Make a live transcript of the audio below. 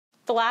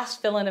The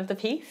last villain of the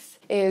piece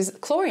is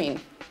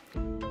chlorine.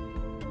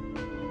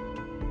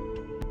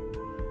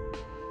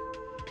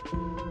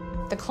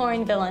 The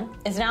chlorine villain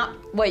is not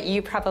what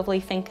you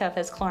probably think of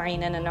as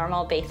chlorine in a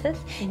normal basis.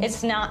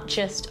 It's not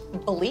just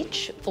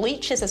bleach.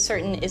 Bleach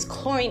is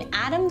chlorine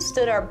atoms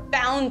that are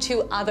bound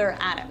to other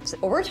atoms.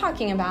 What we're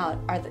talking about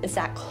is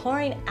that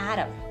chlorine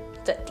atom,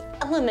 the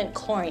element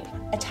chlorine,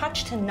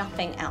 attached to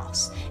nothing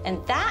else.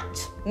 And that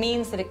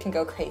means that it can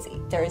go crazy.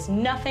 There is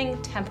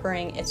nothing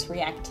tempering its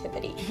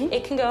reactivity.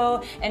 It can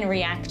go and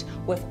react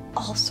with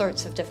all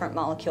sorts of different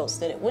molecules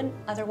that it wouldn't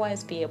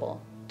otherwise be able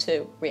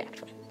to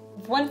react with.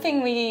 One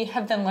thing we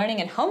have been learning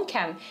in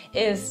HOMEChem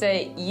is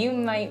that you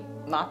might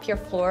mop your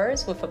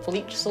floors with a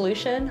bleach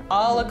solution,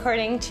 all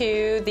according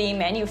to the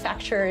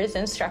manufacturer's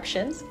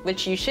instructions,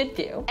 which you should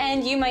do.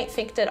 And you might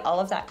think that all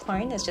of that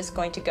chlorine is just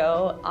going to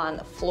go on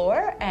the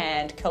floor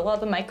and kill all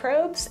the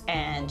microbes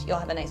and you'll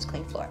have a nice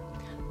clean floor.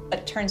 But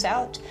it turns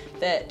out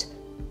that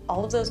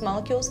all of those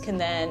molecules can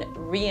then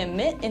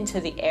re-emit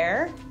into the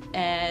air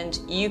and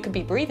you could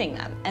be breathing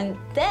them. And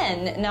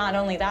then, not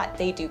only that,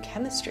 they do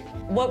chemistry.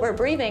 What we're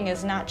breathing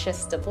is not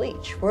just the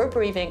bleach. We're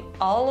breathing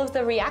all of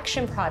the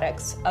reaction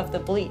products of the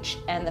bleach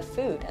and the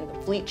food, and the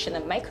bleach and the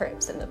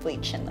microbes, and the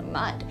bleach and the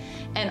mud.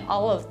 And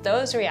all of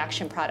those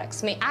reaction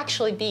products may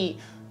actually be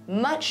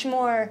much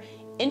more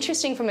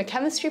interesting from a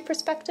chemistry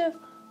perspective,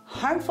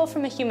 harmful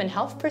from a human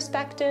health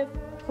perspective.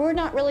 We're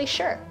not really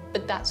sure,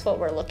 but that's what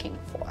we're looking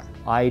for.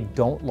 I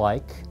don't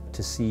like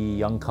to see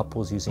young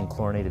couples using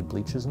chlorinated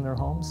bleaches in their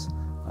homes.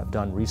 I've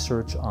done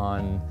research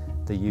on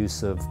the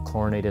use of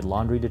chlorinated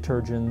laundry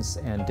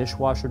detergents and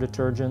dishwasher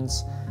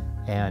detergents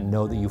and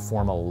know that you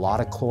form a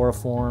lot of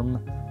chloroform,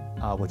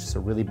 which is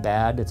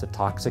it's a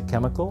toxic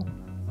chemical.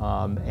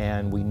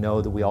 And we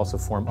know that we also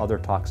form other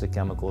toxic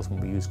chemicals when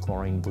we use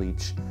chlorine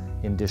bleach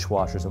in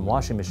dishwashers and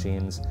washing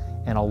machines.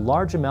 And a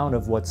large amount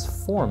of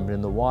what's formed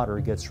in the water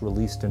gets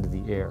released into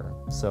the air.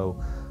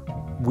 So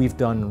we've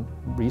done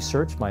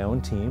research, my own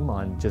team,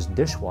 on just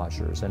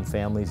dishwashers and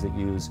families that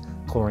use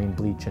chlorine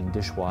bleach in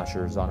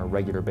dishwashers on a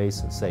regular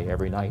basis, say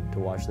every night to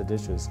wash the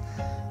dishes.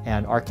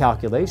 And our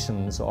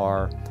calculations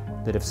are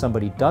that if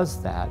somebody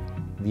does that,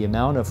 the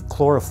amount of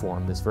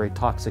chloroform, this very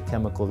toxic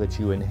chemical that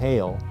you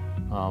inhale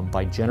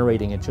by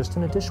generating it just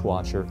in a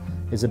dishwasher,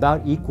 is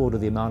about equal to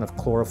the amount of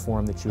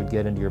chloroform that you would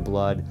get into your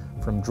blood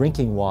from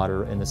drinking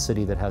water in a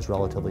city that has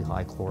relatively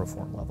high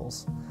chloroform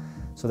levels.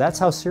 So that's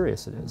how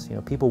serious it is. You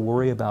know, people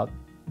worry about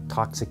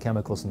toxic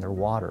chemicals in their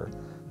water,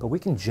 but we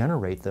can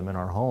generate them in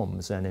our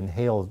homes and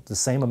inhale the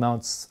same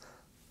amounts,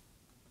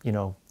 you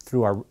know,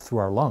 through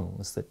our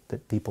lungs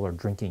that people are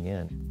drinking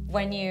in.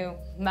 When you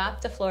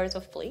mop the floors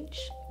with bleach,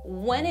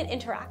 when it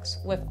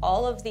interacts with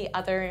all of the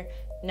other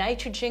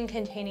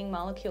nitrogen-containing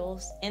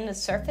molecules in the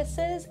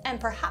surfaces and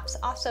perhaps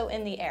also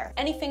in the air.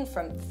 Anything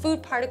from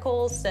food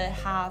particles that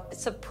have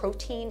some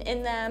protein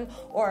in them,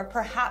 or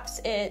perhaps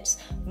it's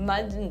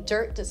mud and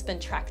dirt that's been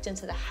tracked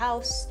into the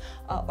house,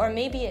 or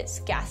maybe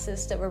it's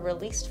gases that were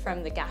released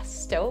from the gas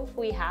stove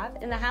we have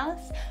in the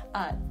house.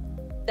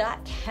 That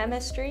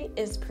chemistry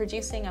is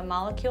producing a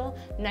molecule,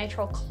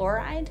 nitrile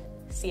chloride,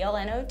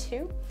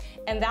 ClNO2,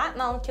 and that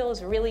molecule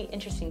is really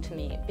interesting to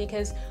me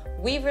because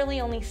we've really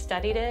only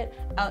studied it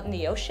out in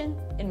the ocean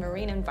in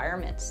marine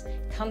environments.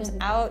 It comes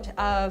out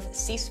of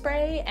sea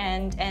spray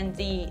and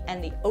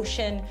the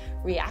ocean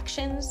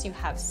reactions. You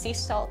have sea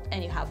salt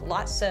and you have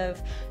lots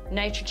of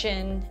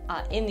nitrogen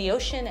in the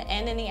ocean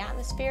and in the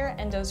atmosphere,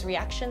 and those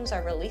reactions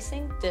are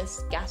releasing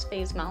this gas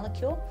phase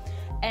molecule,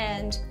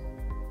 and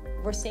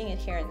we're seeing it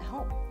here in the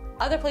home.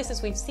 Other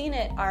places we've seen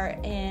it are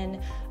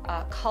in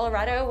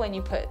Colorado when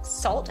you put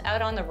salt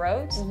out on the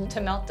roads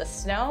to melt the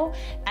snow.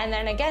 And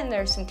then again,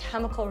 there's some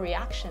chemical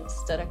reactions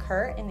that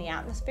occur in the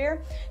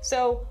atmosphere.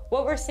 So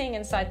what we're seeing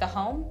inside the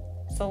home,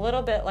 it's a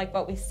little bit like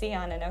what we see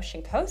on an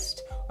ocean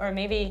coast or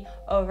maybe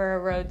over a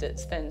road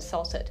that's been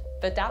salted.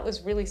 But that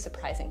was really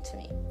surprising to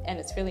me, and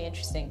it's really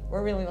interesting.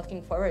 We're really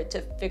looking forward to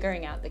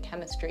figuring out the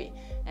chemistry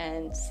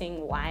and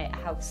seeing why a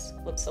house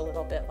looks a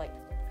little bit like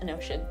an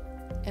ocean.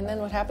 And then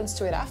what happens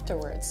to it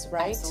afterwards,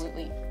 right?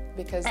 Absolutely.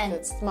 Because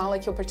this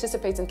molecule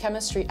participates in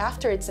chemistry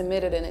after it's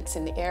emitted and it's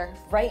in the air.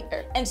 Right.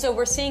 And so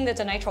we're seeing that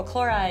the nitrile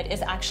chloride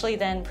is actually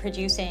then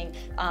producing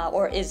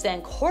or is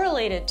then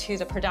correlated to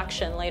the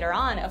production later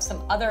on of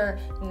some other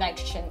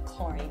nitrogen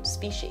chlorine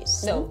species.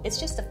 So it's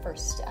just the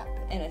first step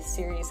in a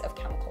series of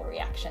chemical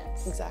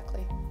reactions.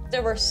 Exactly.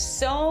 There were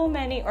so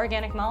many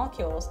organic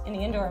molecules in the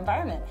indoor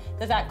environment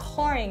that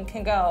chlorine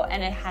can go,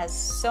 and it has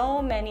so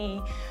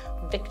many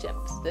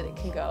victims that it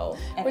can go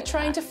and We're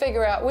trying to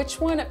figure out which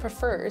one it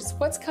prefers,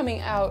 what's coming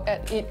out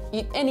at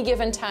any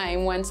given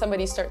time when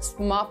somebody starts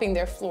mopping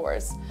their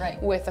floors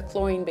with a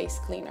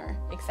chlorine-based cleaner.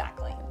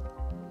 Exactly.